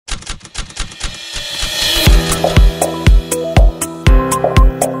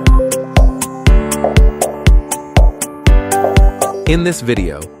In this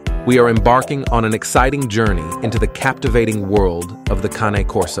video, we are embarking on an exciting journey into the captivating world of the Cane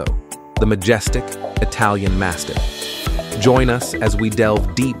Corso, the majestic Italian Mastiff. Join us as we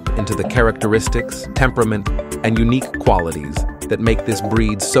delve deep into the characteristics, temperament, and unique qualities that make this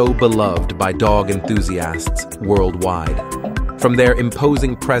breed so beloved by dog enthusiasts worldwide. From their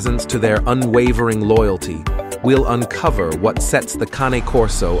imposing presence to their unwavering loyalty, we'll uncover what sets the Cane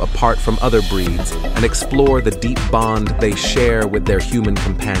Corso apart from other breeds and explore the deep bond they share with their human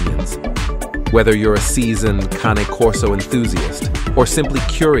companions. Whether you're a seasoned Cane Corso enthusiast or simply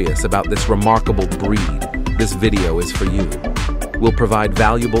curious about this remarkable breed, this video is for you. We'll provide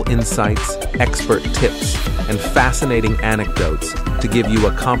valuable insights, expert tips, and fascinating anecdotes to give you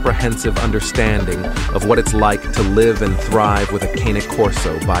a comprehensive understanding of what it's like to live and thrive with a Cane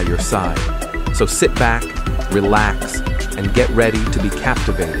Corso by your side. So sit back, relax, and get ready to be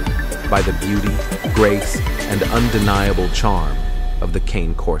captivated by the beauty, grace, and undeniable charm of the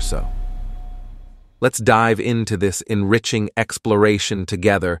Cane Corso. Let's dive into this enriching exploration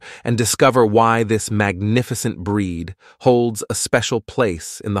together and discover why this magnificent breed holds a special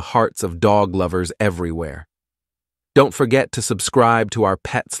place in the hearts of dog lovers everywhere. Don't forget to subscribe to our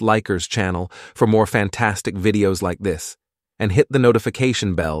Pets Likers channel for more fantastic videos like this, and hit the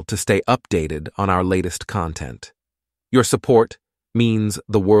notification bell to stay updated on our latest content. Your support means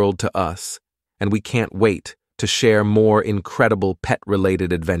the world to us, and we can't wait to share more incredible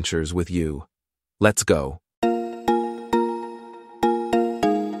pet-related adventures with you. Let's go.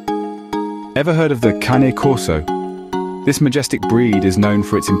 Ever heard of the Cane Corso? This majestic breed is known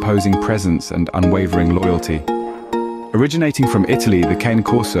for its imposing presence and unwavering loyalty. Originating from Italy, the Cane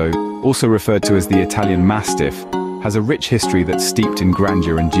Corso, also referred to as the Italian Mastiff, has a rich history that's steeped in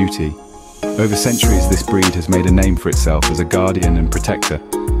grandeur and duty. Over centuries, this breed has made a name for itself as a guardian and protector,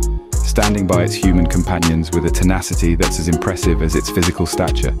 standing by its human companions with a tenacity that's as impressive as its physical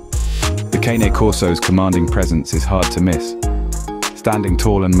stature. The Cane Corso's commanding presence is hard to miss. Standing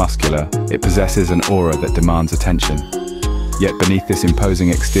tall and muscular, it possesses an aura that demands attention. Yet beneath this imposing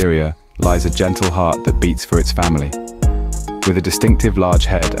exterior lies a gentle heart that beats for its family. With a distinctive large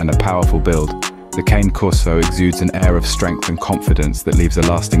head and a powerful build, the Cane Corso exudes an air of strength and confidence that leaves a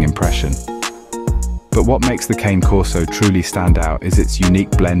lasting impression. But what makes the Cane Corso truly stand out is its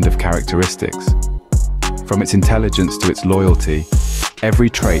unique blend of characteristics. From its intelligence to its loyalty, every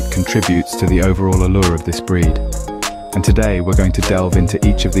trait contributes to the overall allure of this breed. And today we're going to delve into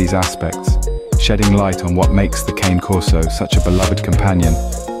each of these aspects, shedding light on what makes the Cane Corso such a beloved companion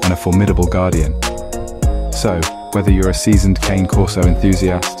and a formidable guardian. So, whether you're a seasoned Cane Corso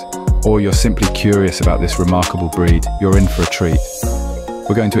enthusiast, or you're simply curious about this remarkable breed, you're in for a treat.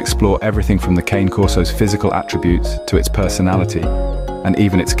 We're going to explore everything from the Cane Corso's physical attributes to its personality, and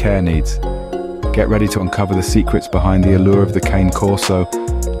even its care needs. Get ready to uncover the secrets behind the allure of the Cane Corso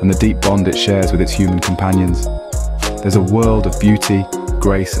and the deep bond it shares with its human companions. There's a world of beauty,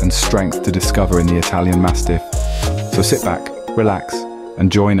 grace, and strength to discover in the Italian Mastiff. So sit back, relax,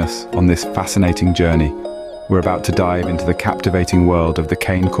 and join us on this fascinating journey. We're about to dive into the captivating world of the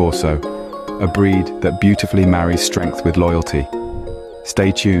Cane Corso, a breed that beautifully marries strength with loyalty.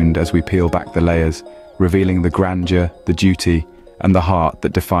 Stay tuned as we peel back the layers, revealing the grandeur, the duty, and the heart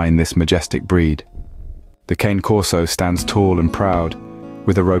that define this majestic breed. The Cane Corso stands tall and proud,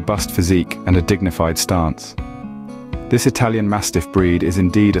 with a robust physique and a dignified stance. This Italian Mastiff breed is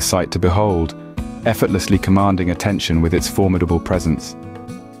indeed a sight to behold, effortlessly commanding attention with its formidable presence.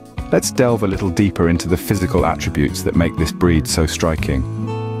 Let's delve a little deeper into the physical attributes that make this breed so striking.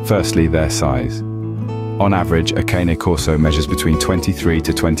 Firstly, their size. On average, a Cane Corso measures between 23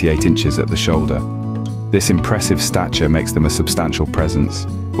 to 28 inches at the shoulder. This impressive stature makes them a substantial presence,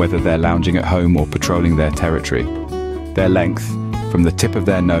 whether they're lounging at home or patrolling their territory. Their length, from the tip of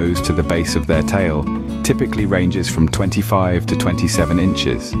their nose to the base of their tail, typically ranges from 25 to 27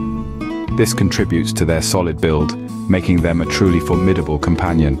 inches. This contributes to their solid build, making them a truly formidable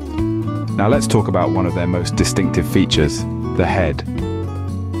companion. Now let's talk about one of their most distinctive features, the head.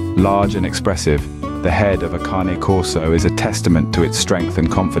 Large and expressive, the head of a Cane Corso is a testament to its strength and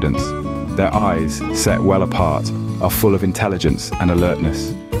confidence. Their eyes, set well apart, are full of intelligence and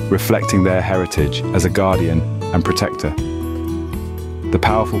alertness, reflecting their heritage as a guardian and protector. The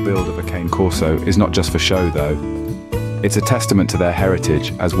powerful build of a Cane Corso is not just for show though. It's a testament to their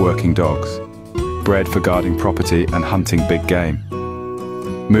heritage as working dogs, bred for guarding property and hunting big game.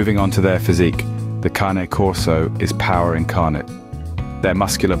 Moving on to their physique, the Cane Corso is power incarnate. Their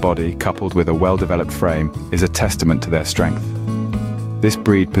muscular body, coupled with a well-developed frame, is a testament to their strength. This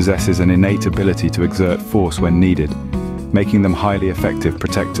breed possesses an innate ability to exert force when needed, making them highly effective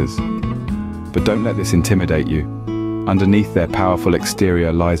protectors. But don't let this intimidate you. underneath their powerful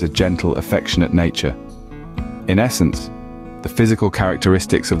exterior lies a gentle, affectionate nature. In essence, the physical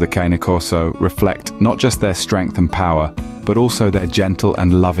characteristics of the Cane Corso reflect not just their strength and power, but also their gentle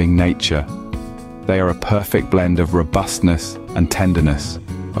and loving nature. They are a perfect blend of robustness and tenderness,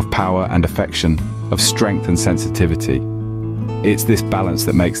 of power and affection, of strength and sensitivity. It's this balance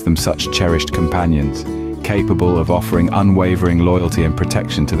that makes them such cherished companions, capable of offering unwavering loyalty and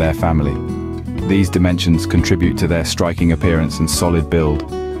protection to their family. These dimensions contribute to their striking appearance and solid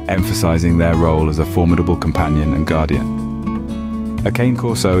build, emphasizing their role as a formidable companion and guardian. A Cane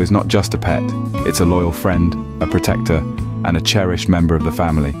Corso is not just a pet, it's a loyal friend, a protector, and a cherished member of the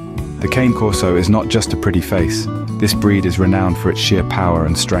family. The Cane Corso is not just a pretty face, this breed is renowned for its sheer power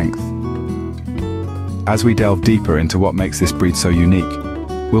and strength. As we delve deeper into what makes this breed so unique,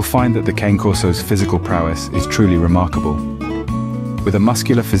 we'll find that the Cane Corso's physical prowess is truly remarkable. With a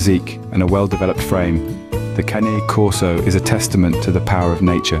muscular physique and a well-developed frame, the Cane Corso is a testament to the power of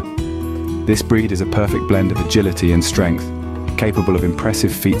nature. This breed is a perfect blend of agility and strength, capable of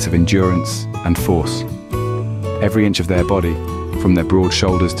impressive feats of endurance and force. Every inch of their body, from their broad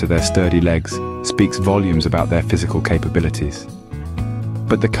shoulders to their sturdy legs, speaks volumes about their physical capabilities.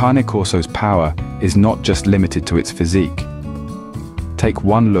 But the Cane Corso's power is not just limited to its physique. Take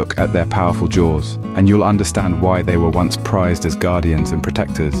one look at their powerful jaws, and you'll understand why they were once prized as guardians and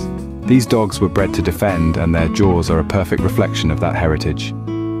protectors. These dogs were bred to defend, and their jaws are a perfect reflection of that heritage.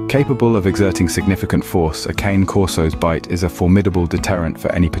 Capable of exerting significant force, a Cane Corso's bite is a formidable deterrent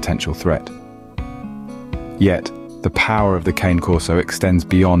for any potential threat. Yet, the power of the Cane Corso extends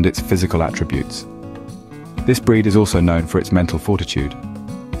beyond its physical attributes. This breed is also known for its mental fortitude.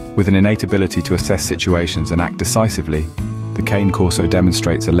 With an innate ability to assess situations and act decisively, the Cane Corso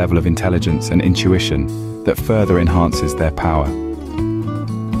demonstrates a level of intelligence and intuition that further enhances their power.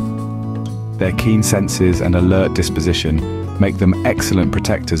 Their keen senses and alert disposition make them excellent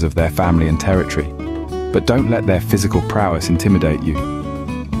protectors of their family and territory. But don't let their physical prowess intimidate you.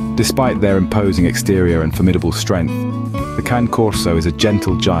 Despite their imposing exterior and formidable strength, the Cane Corso is a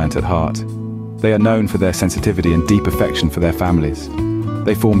gentle giant at heart. They are known for their sensitivity and deep affection for their families.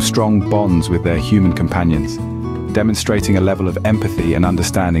 They form strong bonds with their human companions, demonstrating a level of empathy and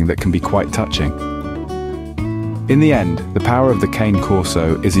understanding that can be quite touching. In the end, the power of the Cane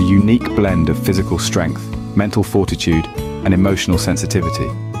Corso is a unique blend of physical strength, mental fortitude, and emotional sensitivity.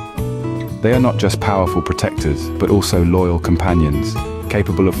 They are not just powerful protectors, but also loyal companions,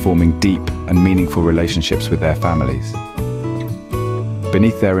 capable of forming deep and meaningful relationships with their families.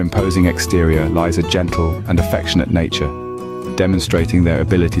 Beneath their imposing exterior lies a gentle and affectionate nature, demonstrating their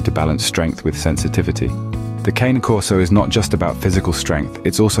ability to balance strength with sensitivity. The Cane Corso is not just about physical strength,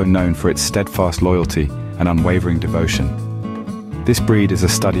 it's also known for its steadfast loyalty and unwavering devotion. This breed is a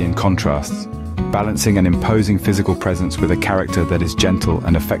study in contrasts, balancing an imposing physical presence with a character that is gentle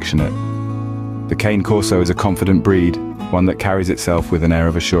and affectionate. The Cane Corso is a confident breed, one that carries itself with an air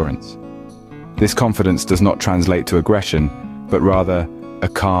of assurance. This confidence does not translate to aggression, but rather a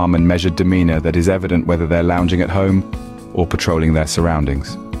calm and measured demeanor that is evident whether they're lounging at home or patrolling their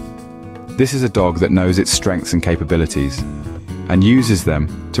surroundings. This is a dog that knows its strengths and capabilities, and uses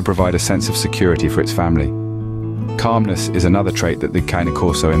them to provide a sense of security for its family. Calmness is another trait that the Cane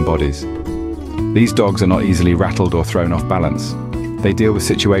Corso embodies. These dogs are not easily rattled or thrown off balance. They deal with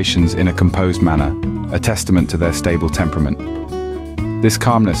situations in a composed manner, a testament to their stable temperament. This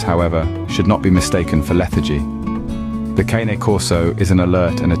calmness, however, should not be mistaken for lethargy. The Cane Corso is an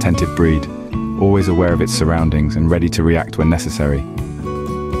alert and attentive breed, always aware of its surroundings and ready to react when necessary.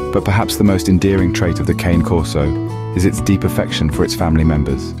 But perhaps the most endearing trait of the Cane Corso is its deep affection for its family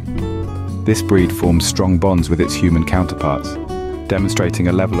members. This breed forms strong bonds with its human counterparts, demonstrating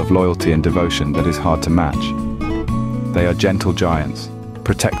a level of loyalty and devotion that is hard to match. They are gentle giants,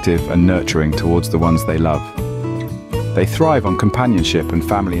 protective and nurturing towards the ones they love. They thrive on companionship and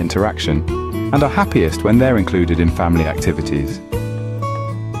family interaction, and are happiest when they're included in family activities.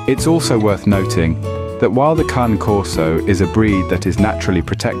 It's also worth noting that while the Cane Corso is a breed that is naturally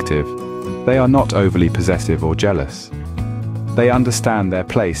protective, they are not overly possessive or jealous. They understand their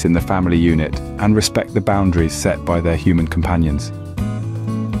place in the family unit and respect the boundaries set by their human companions.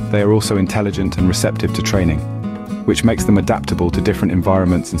 They are also intelligent and receptive to training, which makes them adaptable to different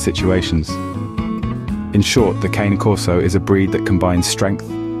environments and situations. In short, the Cane Corso is a breed that combines strength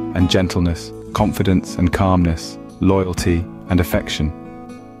and gentleness, confidence and calmness, loyalty and affection.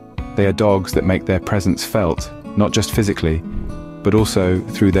 They are dogs that make their presence felt, not just physically, but also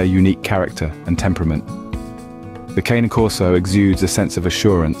through their unique character and temperament. The Cane Corso exudes a sense of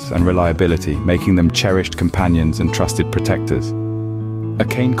assurance and reliability, making them cherished companions and trusted protectors. A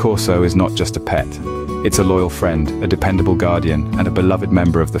Cane Corso is not just a pet. It's a loyal friend, a dependable guardian, and a beloved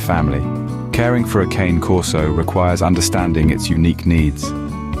member of the family. Caring for a Cane Corso requires understanding its unique needs.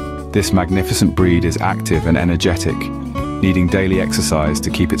 This magnificent breed is active and energetic, needing daily exercise to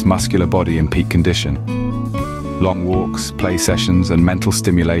keep its muscular body in peak condition. Long walks, play sessions, and mental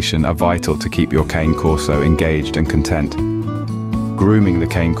stimulation are vital to keep your Cane Corso engaged and content. Grooming the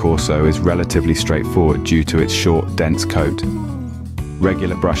Cane Corso is relatively straightforward due to its short, dense coat.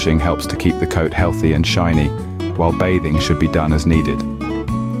 Regular brushing helps to keep the coat healthy and shiny, while bathing should be done as needed.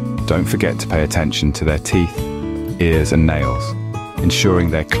 Don't forget to pay attention to their teeth, ears, and nails,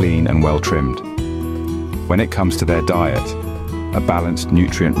 ensuring they're clean and well trimmed. When it comes to their diet, a balanced,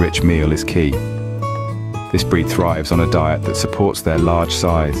 nutrient-rich meal is key. This breed thrives on a diet that supports their large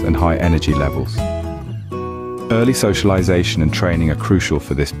size and high energy levels. Early socialization and training are crucial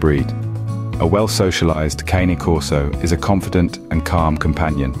for this breed. A well-socialized Cane Corso is a confident and calm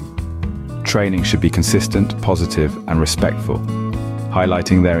companion. Training should be consistent, positive, and respectful,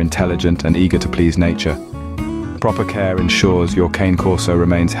 highlighting their intelligent and eager-to-please nature. Proper care ensures your Cane Corso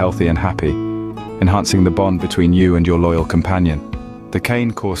remains healthy and happy, enhancing the bond between you and your loyal companion. The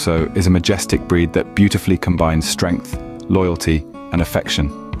Cane Corso is a majestic breed that beautifully combines strength, loyalty, and affection.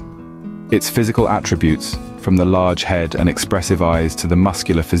 Its physical attributes, from the large head and expressive eyes to the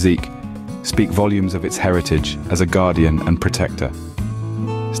muscular physique, speak volumes of its heritage as a guardian and protector.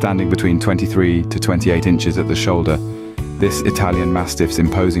 Standing between 23 to 28 inches at the shoulder, this Italian Mastiff's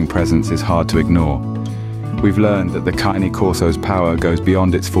imposing presence is hard to ignore. We've learned that the Cane Corso's power goes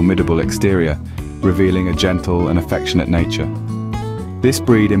beyond its formidable exterior, revealing a gentle and affectionate nature. This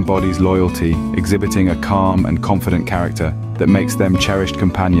breed embodies loyalty, exhibiting a calm and confident character that makes them cherished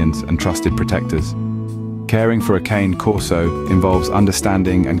companions and trusted protectors. Caring for a Cane Corso involves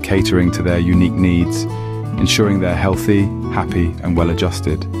understanding and catering to their unique needs, ensuring they're healthy, happy, and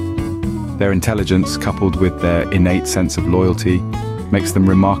well-adjusted. Their intelligence, coupled with their innate sense of loyalty, makes them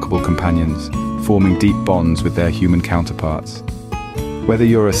remarkable companions, forming deep bonds with their human counterparts. Whether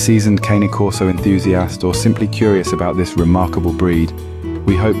you're a seasoned Cane Corso enthusiast or simply curious about this remarkable breed,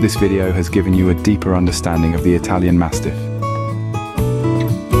 we hope this video has given you a deeper understanding of the Italian Mastiff.